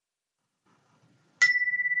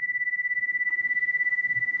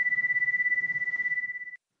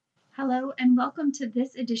Hello and welcome to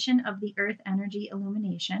this edition of the Earth Energy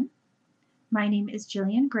Illumination. My name is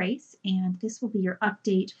Jillian Grace and this will be your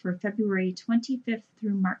update for February 25th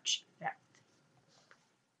through March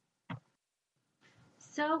 5th.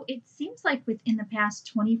 So it seems like within the past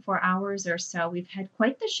 24 hours or so we've had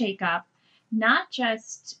quite the shakeup, not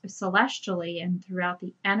just celestially and throughout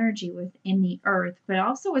the energy within the Earth, but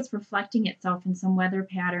also it's reflecting itself in some weather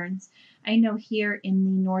patterns. I know here in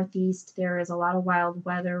the Northeast there is a lot of wild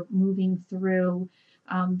weather moving through.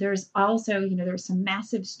 There's also, there's some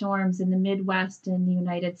massive storms in the Midwest in the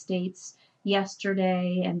United States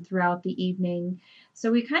yesterday and throughout the evening.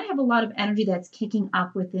 So we kind of have a lot of energy that's kicking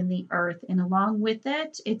up within the Earth, and along with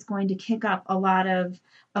it, it's going to kick up a lot of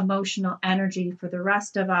emotional energy for the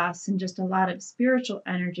rest of us and just a lot of spiritual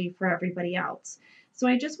energy for everybody else. So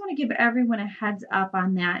I just want to give everyone a heads up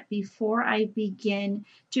on that before I begin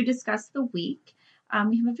to discuss the week.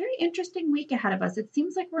 We have a very interesting week ahead of us. It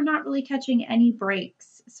seems like we're not really catching any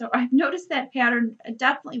breaks. So I've noticed that pattern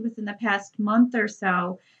definitely within the past month or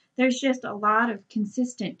so. There's just a lot of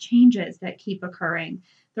consistent changes that keep occurring.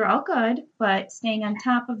 They're all good, but staying on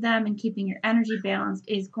top of them and keeping your energy balanced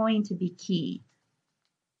is going to be key.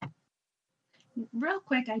 Real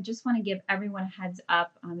quick, I just want to give everyone a heads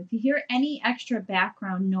up. If you hear any extra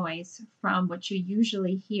background noise from what you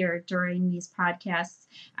usually hear during these podcasts,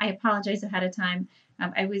 I apologize ahead of time.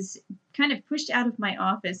 I was kind of pushed out of my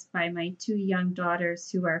office by my two young daughters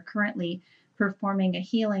who are currently performing a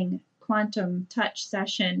healing quantum touch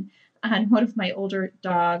session on one of my older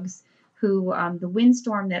dogs who the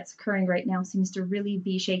windstorm that's occurring right now seems to really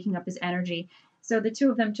be shaking up his energy. So the two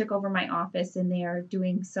of them took over my office and they are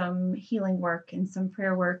doing some healing work and some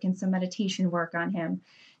prayer work and some meditation work on him.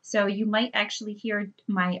 So you might actually hear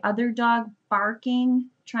my other dog barking,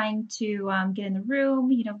 trying to get in the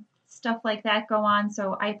room, stuff like that go on.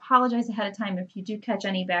 So I apologize ahead of time if you do catch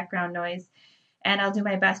any background noise, and I'll do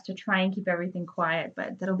my best to try and keep everything quiet,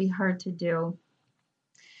 but that'll be hard to do.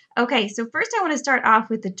 Okay, so first I want to start off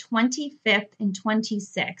with the 25th and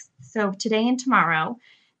 26th. So today and tomorrow.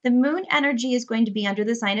 The moon energy is going to be under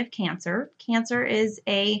the sign of Cancer. Cancer is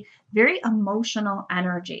a very emotional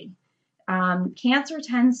energy. Cancer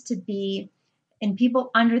tends to be, and people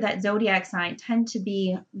under that zodiac sign tend to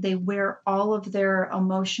be, they wear all of their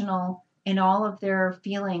emotional and all of their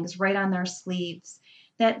feelings right on their sleeves.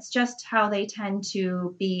 That's just how they tend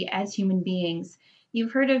to be as human beings.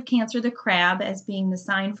 You've heard of Cancer the crab as being the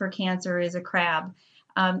sign for Cancer is a crab.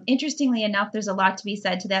 Interestingly enough, there's a lot to be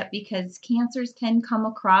said to that because Cancers can come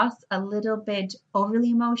across a little bit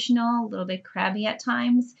overly emotional, a little bit crabby at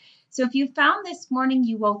times. So if you found this morning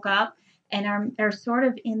you woke up and are sort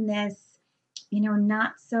of in this,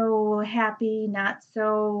 not so happy, not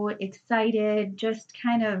so excited, just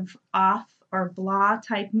kind of off or blah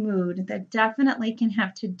type mood, that definitely can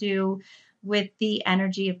have to do with the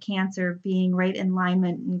energy of Cancer being right in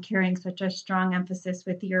alignment and carrying such a strong emphasis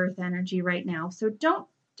with the earth energy right now. So don't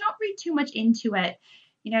read too much into it.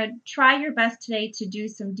 Try your best today to do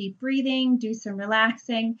some deep breathing, do some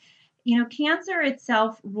relaxing. Cancer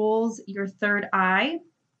itself rules your third eye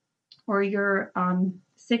or your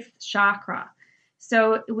sixth chakra.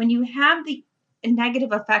 So when you have the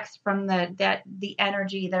negative effects from the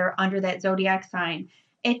energy that are under that zodiac sign,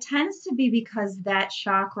 it tends to be because that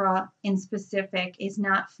chakra in specific is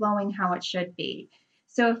not flowing how it should be.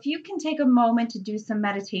 So if you can take a moment to do some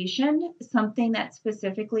meditation, something that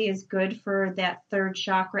specifically is good for that third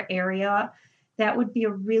chakra area, that would be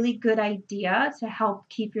a really good idea to help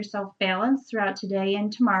keep yourself balanced throughout today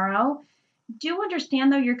and tomorrow. Do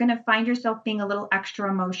understand, though, you're going to find yourself being a little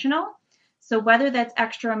extra emotional. So whether that's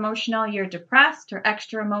extra emotional, you're depressed, or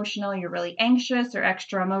extra emotional, you're really anxious, or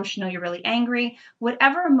extra emotional, you're really angry,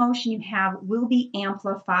 whatever emotion you have will be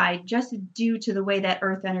amplified just due to the way that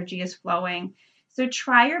earth energy is flowing. So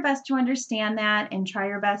try your best to understand that and try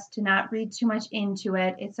your best to not read too much into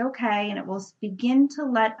it. It's okay, and it will begin to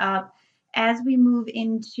let up as we move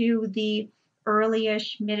into the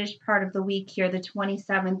early-ish, mid-ish part of the week here, the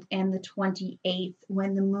 27th and the 28th,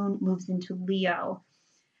 when the moon moves into Leo.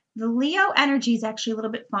 The Leo energy is actually a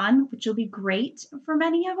little bit fun, which will be great for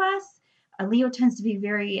many of us. Leo tends to be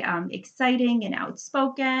very exciting and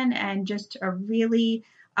outspoken and just a really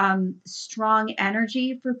strong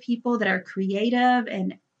energy for people that are creative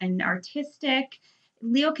and artistic.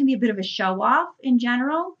 Leo can be a bit of a show off in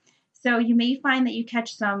general. So you may find that you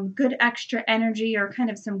catch some good extra energy or kind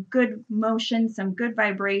of some good motion, some good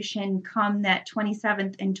vibration come that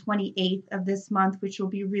 27th and 28th of this month, which will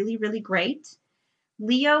be really, really great.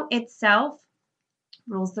 Leo itself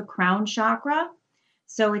rules the crown chakra.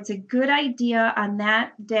 So it's a good idea on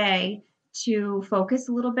that day to focus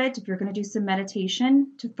a little bit, if you're going to do some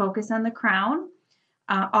meditation, to focus on the crown.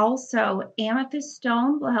 Also, amethyst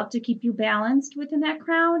stone will help to keep you balanced within that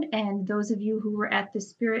crown. And those of you who were at the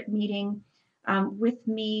spirit meeting with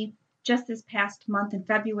me just this past month in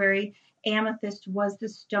February, amethyst was the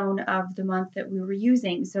stone of the month that we were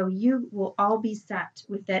using. So you will all be set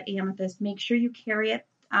with that amethyst. Make sure you carry it,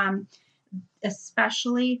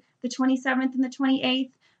 especially the 27th and the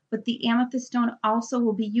 28th. But the amethyst stone also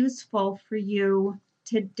will be useful for you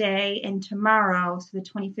today and tomorrow, so the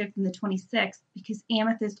 25th and the 26th, because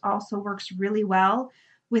amethyst also works really well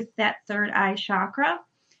with that third eye chakra.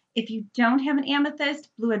 If you don't have an amethyst,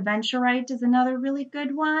 blue adventurite is another really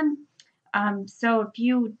good one. So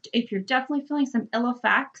if you're definitely feeling some ill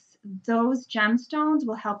effects, those gemstones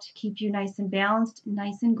will help to keep you nice and balanced,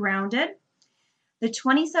 nice and grounded. The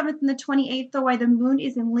 27th and the 28th, though, why the moon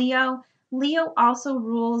is in Leo, Leo also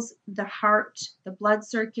rules the heart, the blood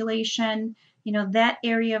circulation, that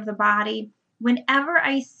area of the body. Whenever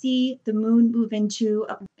I see the moon move into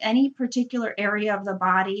any particular area of the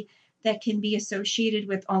body that can be associated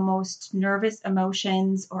with almost nervous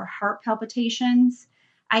emotions or heart palpitations,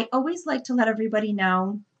 I always like to let everybody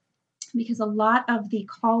know, because a lot of the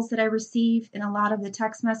calls that I receive and a lot of the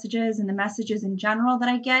text messages and the messages in general that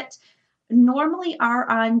I get normally are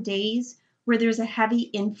on days where there's a heavy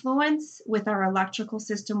influence with our electrical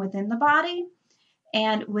system within the body.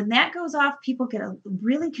 And when that goes off, people get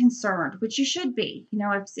really concerned, which you should be.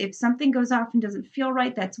 If something goes off and doesn't feel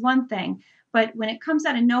right, that's one thing. But when it comes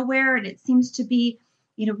out of nowhere and it seems to be,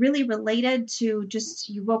 really related to just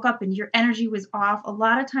you woke up and your energy was off, a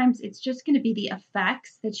lot of times it's just going to be the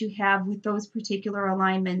effects that you have with those particular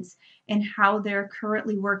alignments and how they're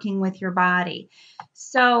currently working with your body.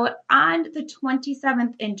 So on the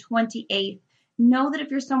 27th and 28th, know that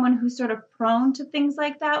if you're someone who's sort of prone to things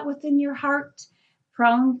like that within your heart,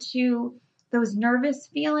 prone to those nervous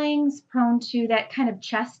feelings, prone to that kind of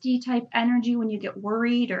chesty type energy when you get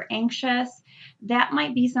worried or anxious, that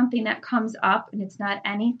might be something that comes up, and it's not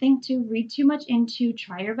anything to read too much into.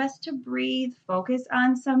 Try your best to breathe, focus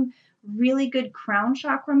on some really good crown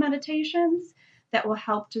chakra meditations that will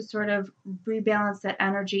help to sort of rebalance that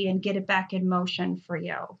energy and get it back in motion for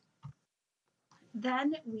you.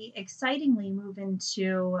 Then we excitingly move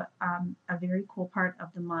into a very cool part of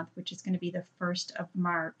the month, which is going to be the 1st of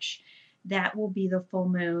March. That will be the full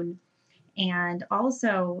moon. And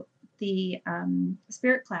also the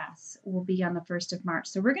spirit class will be on the 1st of March.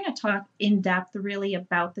 So we're going to talk in depth really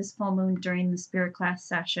about this full moon during the spirit class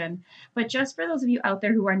session. But just for those of you out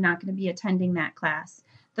there who are not going to be attending that class,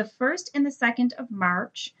 the 1st and the 2nd of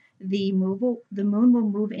March, the moon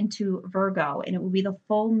will move into Virgo, and it will be the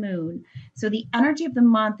full moon. So the energy of the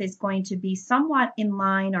month is going to be somewhat in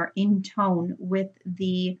line or in tone with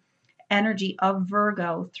the energy of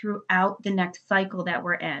Virgo throughout the next cycle that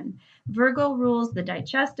we're in. Virgo rules the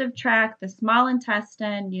digestive tract, the small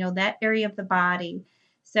intestine, that area of the body.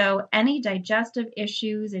 So any digestive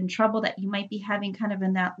issues and trouble that you might be having kind of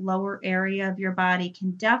in that lower area of your body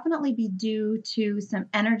can definitely be due to some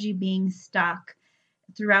energy being stuck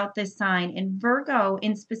throughout this sign. And Virgo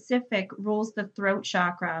in specific rules the throat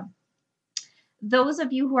chakra. Those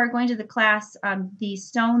of you who are going to the class, the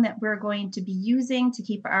stone that we're going to be using to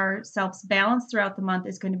keep ourselves balanced throughout the month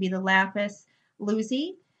is going to be the lapis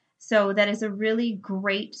lazuli. So that is a really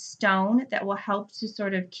great stone that will help to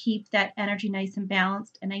sort of keep that energy nice and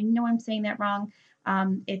balanced. And I know I'm saying that wrong.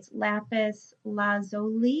 It's lapis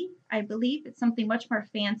lazuli, I believe. It's something much more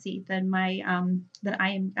fancy than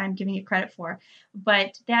I'm giving it credit for.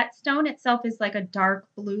 But that stone itself is like a dark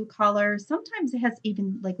blue color. Sometimes it has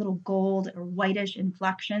even like little gold or whitish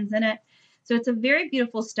inflections in it. So it's a very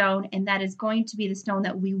beautiful stone, and that is going to be the stone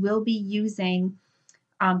that we will be using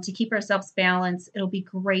to keep ourselves balanced. It'll be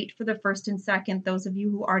great for the 1st and 2nd. Those of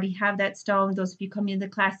you who already have that stone, those of you coming into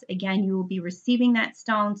the class, again, you will be receiving that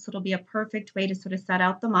stone. So it'll be a perfect way to sort of set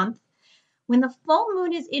out the month. When the full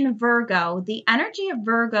moon is in Virgo, the energy of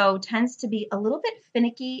Virgo tends to be a little bit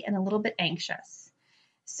finicky and a little bit anxious.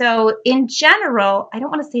 So in general, I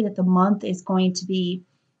don't want to say that the month is going to be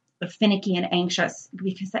finicky and anxious,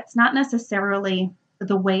 because that's not necessarily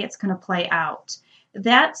the way it's going to play out.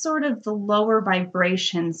 That's sort of the lower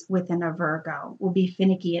vibrations within a Virgo will be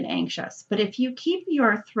finicky and anxious. But if you keep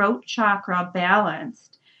your throat chakra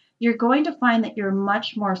balanced, you're going to find that you're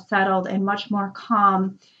much more settled and much more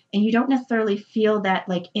calm, and you don't necessarily feel that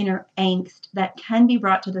like inner angst that can be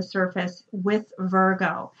brought to the surface with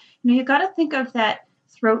Virgo. You got to think of that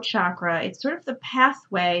throat chakra. It's sort of the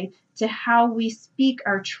pathway to how we speak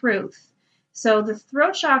our truth. So the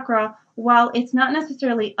throat chakra, while it's not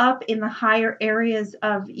necessarily up in the higher areas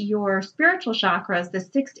of your spiritual chakras, the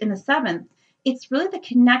sixth and the seventh, it's really the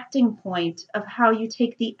connecting point of how you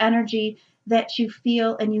take the energy that you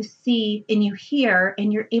feel and you see and you hear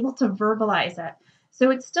and you're able to verbalize it.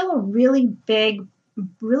 So it's still a really big,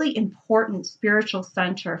 really important spiritual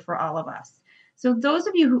center for all of us. So those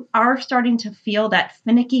of you who are starting to feel that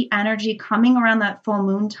finicky energy coming around that full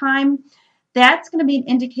moon time, that's going to be an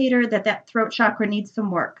indicator that that throat chakra needs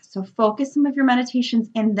some work. So focus some of your meditations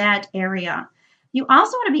in that area. You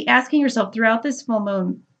also want to be asking yourself throughout this full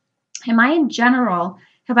moon, am I in general,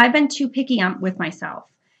 have I been too picky with myself?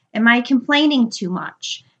 Am I complaining too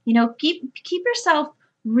much? Keep yourself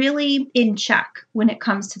really in check when it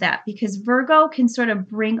comes to that, because Virgo can sort of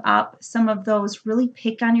bring up some of those really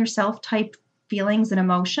pick on yourself type feelings and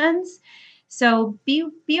emotions. So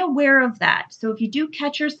be aware of that. So if you do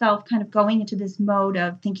catch yourself kind of going into this mode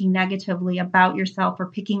of thinking negatively about yourself or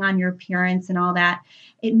picking on your appearance and all that,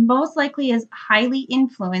 it most likely is highly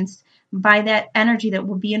influenced by that energy that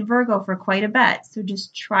will be in Virgo for quite a bit. So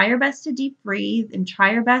just try your best to deep breathe and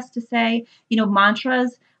try your best to say,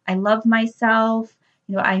 mantras. I love myself.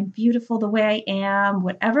 I'm beautiful the way I am.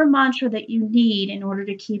 Whatever mantra that you need in order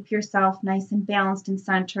to keep yourself nice and balanced and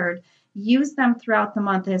centered, use them throughout the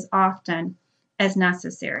month as often as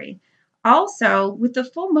necessary. Also, with the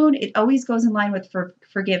full moon, it always goes in line with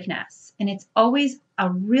forgiveness. And it's always a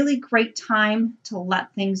really great time to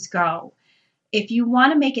let things go. If you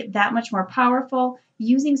want to make it that much more powerful,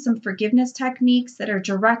 using some forgiveness techniques that are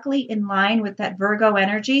directly in line with that Virgo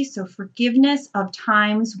energy. So forgiveness of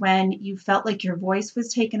times when you felt like your voice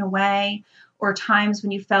was taken away, or times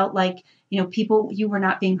when you felt like, people, you were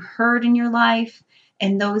not being heard in your life,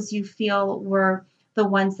 and those you feel were the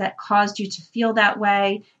ones that caused you to feel that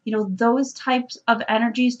way. Those types of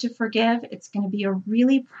energies to forgive, it's going to be a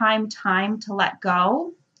really prime time to let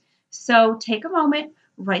go. So take a moment,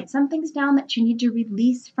 write some things down that you need to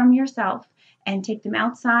release from yourself and take them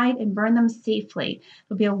outside and burn them safely.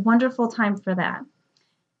 It'll be a wonderful time for that.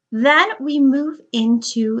 Then we move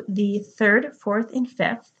into the 3rd, 4th, and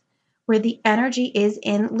 5th, where the energy is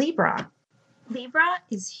in Libra. Libra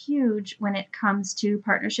is huge when it comes to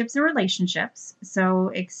partnerships and relationships. So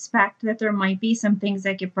expect that there might be some things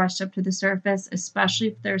that get brushed up to the surface, especially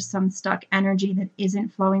if there's some stuck energy that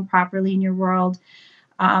isn't flowing properly in your world.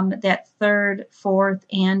 That 3rd, 4th,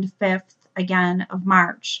 and 5th, again, of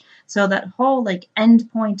March. So that whole end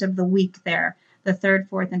point of the week there, the 3rd,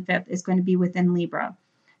 4th, and 5th is going to be within Libra.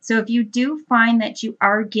 So if you do find that you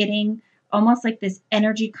are getting almost like this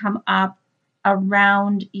energy come up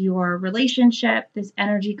around your relationship, this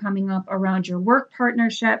energy coming up around your work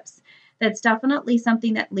partnerships, that's definitely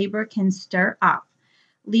something that Libra can stir up.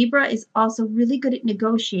 Libra is also really good at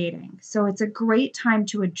negotiating. So it's a great time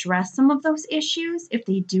to address some of those issues if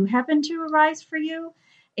they do happen to arise for you.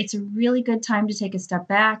 It's a really good time to take a step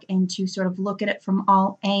back and to sort of look at it from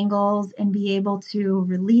all angles and be able to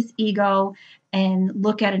release ego and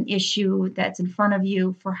look at an issue that's in front of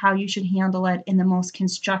you for how you should handle it in the most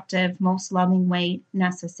constructive, most loving way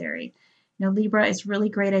necessary. Libra is really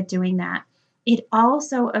great at doing that. It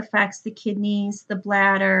also affects the kidneys, the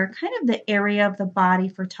bladder, kind of the area of the body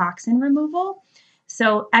for toxin removal.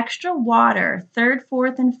 So extra water, 3rd,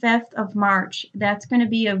 4th, and 5th of March, that's going to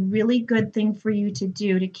be a really good thing for you to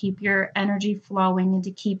do to keep your energy flowing and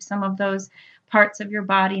to keep some of those parts of your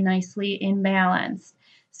body nicely in balance.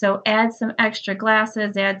 So add some extra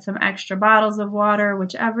glasses, add some extra bottles of water,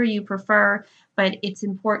 whichever you prefer, but it's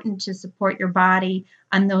important to support your body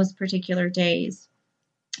on those particular days.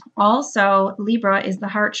 Also, Libra is the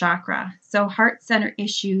heart chakra, so heart center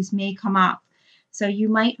issues may come up. So you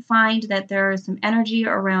might find that there is some energy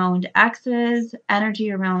around exes,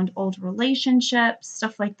 energy around old relationships,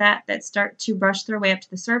 stuff like that start to brush their way up to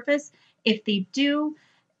the surface. If they do,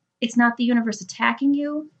 it's not the universe attacking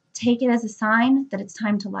you. Take it as a sign that it's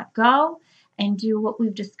time to let go and do what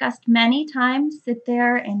we've discussed many times. Sit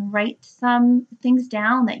there and write some things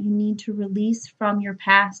down that you need to release from your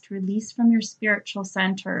past, release from your spiritual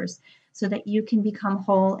centers, so that you can become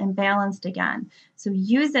whole and balanced again. So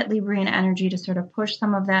use that Librian energy to sort of push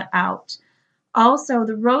some of that out. Also,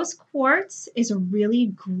 the rose quartz is a really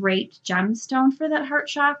great gemstone for that heart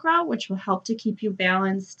chakra, which will help to keep you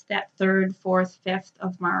balanced that 3rd, 4th, 5th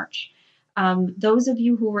of March. Those of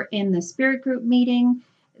you who were in the spirit group meeting,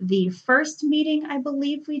 the first meeting, I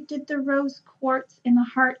believe we did the rose quartz in the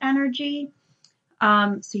heart energy.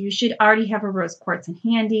 So you should already have a rose quartz in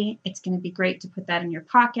handy. It's going to be great to put that in your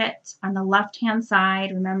pocket. On the left-hand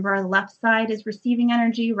side, remember, left side is receiving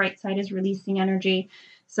energy, right side is releasing energy.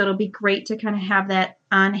 So it'll be great to kind of have that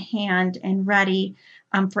on hand and ready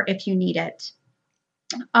for if you need it.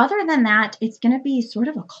 Other than that, it's going to be sort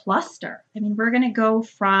of a cluster. I mean, we're going to go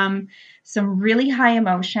from some really high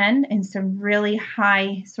emotion and some really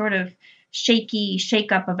high sort of shaky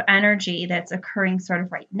shakeup of energy that's occurring sort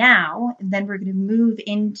of right now. And then we're going to move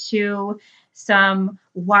into some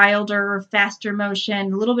wilder, faster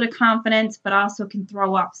motion, a little bit of confidence, but also can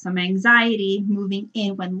throw up some anxiety moving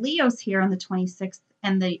in when Leo's here on the 26th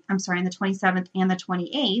and on the 27th and the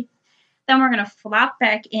 28th. Then we're going to flop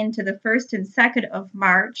back into the 1st and 2nd of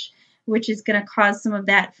March, which is going to cause some of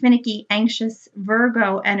that finicky, anxious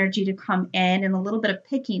Virgo energy to come in and a little bit of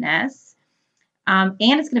pickiness. And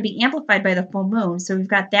it's going to be amplified by the full moon. So we've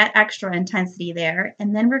got that extra intensity there.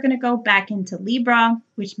 And then we're going to go back into Libra,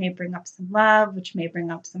 which may bring up some love, which may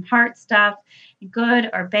bring up some heart stuff, good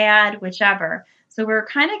or bad, whichever. So we're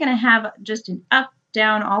kind of going to have just an up,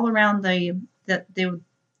 down, all around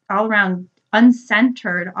all around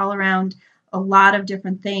uncentered, all around a lot of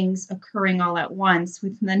different things occurring all at once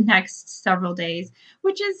within the next several days,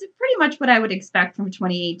 which is pretty much what I would expect from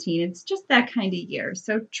 2018. It's just that kind of year.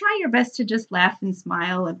 So try your best to just laugh and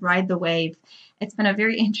smile and ride the wave. It's been a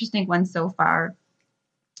very interesting one so far.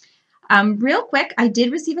 Real quick, I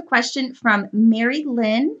did receive a question from Mary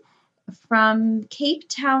Lynn from Cape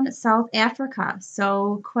Town, South Africa.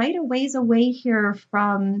 So quite a ways away here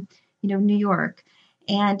from, New York.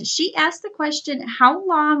 And she asked the question, how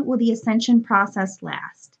long will the ascension process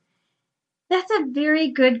last? That's a very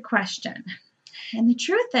good question. And the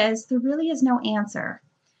truth is, there really is no answer.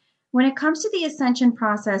 When it comes to the ascension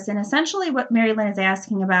process, and essentially what Mary Lynn is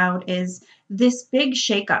asking about is this big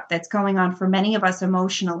shakeup that's going on for many of us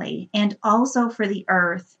emotionally and also for the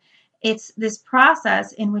earth. It's this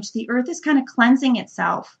process in which the earth is kind of cleansing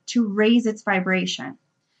itself to raise its vibration.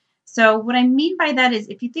 So what I mean by that is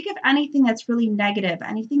if you think of anything that's really negative,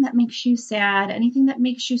 anything that makes you sad, anything that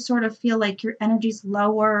makes you sort of feel like your energy's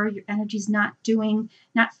lower, your energy's not feeling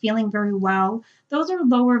very well, those are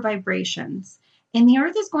lower vibrations. And the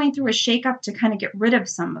earth is going through a shakeup to kind of get rid of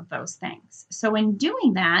some of those things. So in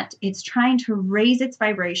doing that, it's trying to raise its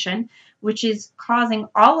vibration, which is causing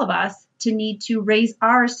all of us to need to raise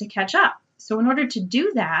ours to catch up. So in order to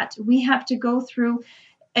do that, we have to go through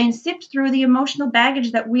and sift through the emotional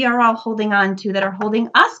baggage that we are all holding on to that are holding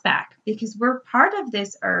us back because we're part of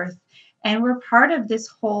this earth and we're part of this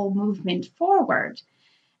whole movement forward.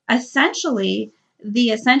 Essentially,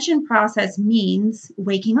 the ascension process means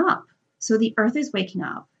waking up. So the earth is waking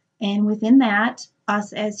up. And within that,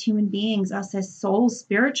 us as human beings, us as souls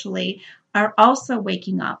spiritually, are also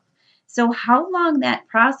waking up. So how long that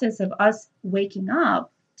process of us waking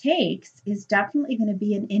up takes is definitely going to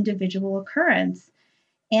be an individual occurrence.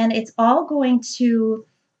 And it's all going to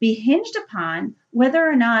be hinged upon whether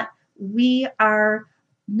or not we are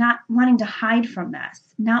not wanting to hide from this,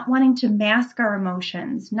 not wanting to mask our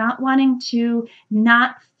emotions, not wanting to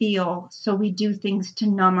not feel, so we do things to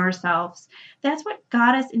numb ourselves. That's what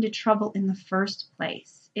got us into trouble in the first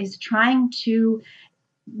place, is trying to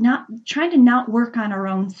not work on our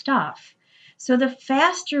own stuff. So the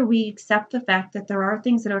faster we accept the fact that there are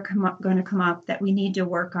things that are going to come up that we need to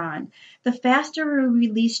work on, the faster we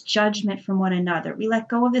release judgment from one another. We let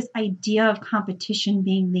go of this idea of competition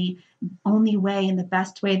being the only way and the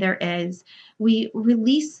best way there is. We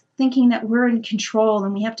release thinking that we're in control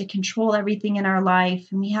and we have to control everything in our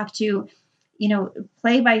life and we have to,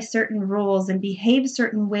 play by certain rules and behave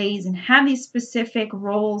certain ways and have these specific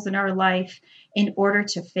roles in our life in order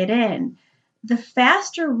to fit in. The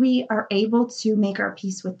faster we are able to make our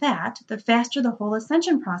peace with that, the faster the whole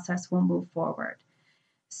ascension process will move forward.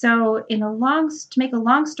 So to make a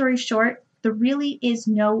long story short, there really is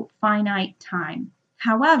no finite time.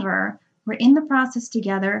 However, we're in the process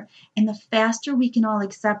together, and the faster we can all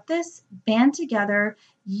accept this, band together,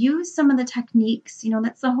 use some of the techniques,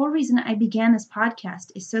 that's the whole reason I began this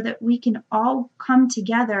podcast, is so that we can all come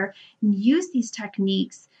together and use these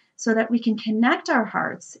techniques so that we can connect our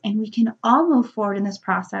hearts and we can all move forward in this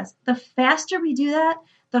process. The faster we do that,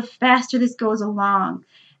 the faster this goes along.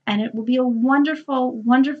 And it will be a wonderful,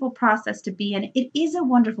 wonderful process to be in. It is a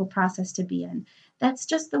wonderful process to be in. That's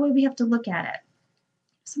just the way we have to look at it.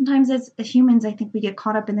 Sometimes as humans, I think we get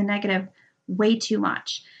caught up in the negative way too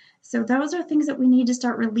much. So those are things that we need to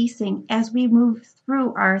start releasing as we move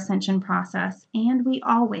through our ascension process. And we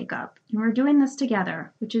all wake up. And we're doing this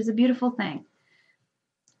together, which is a beautiful thing.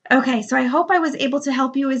 Okay, so I hope I was able to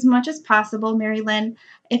help you as much as possible, Mary Lynn.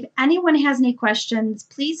 If anyone has any questions,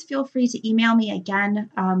 please feel free to email me again.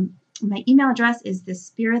 My email address is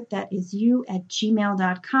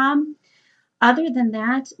thespiritthatisyou@gmail.com. Other than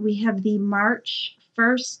that, we have the March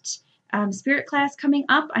 1st Spirit class coming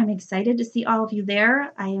up. I'm excited to see all of you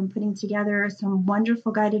there. I am putting together some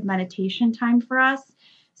wonderful guided meditation time for us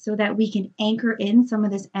so that we can anchor in some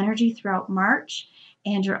of this energy throughout March.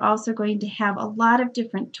 And you're also going to have a lot of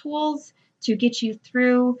different tools to get you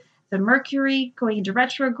through the Mercury going into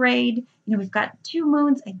retrograde. We've got 2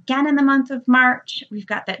 moons again in the month of March. We've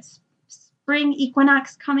got that spring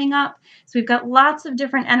equinox coming up. So we've got lots of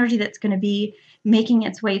different energy that's going to be making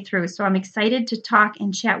its way through. So I'm excited to talk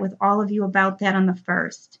and chat with all of you about that on the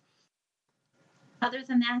 1st. Other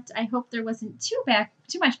than that, I hope there wasn't too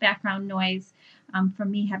much background noise from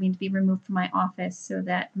me having to be removed from my office so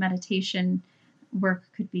that meditation work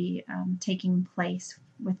could be taking place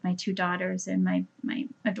with my 2 daughters and my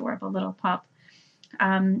adorable little pup.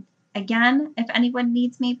 Again, if anyone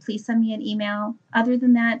needs me, please send me an email. Other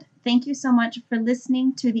than that, thank you so much for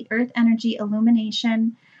listening to the Earth Energy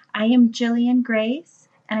Illumination. I am Jillian Grace,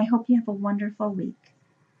 and I hope you have a wonderful week.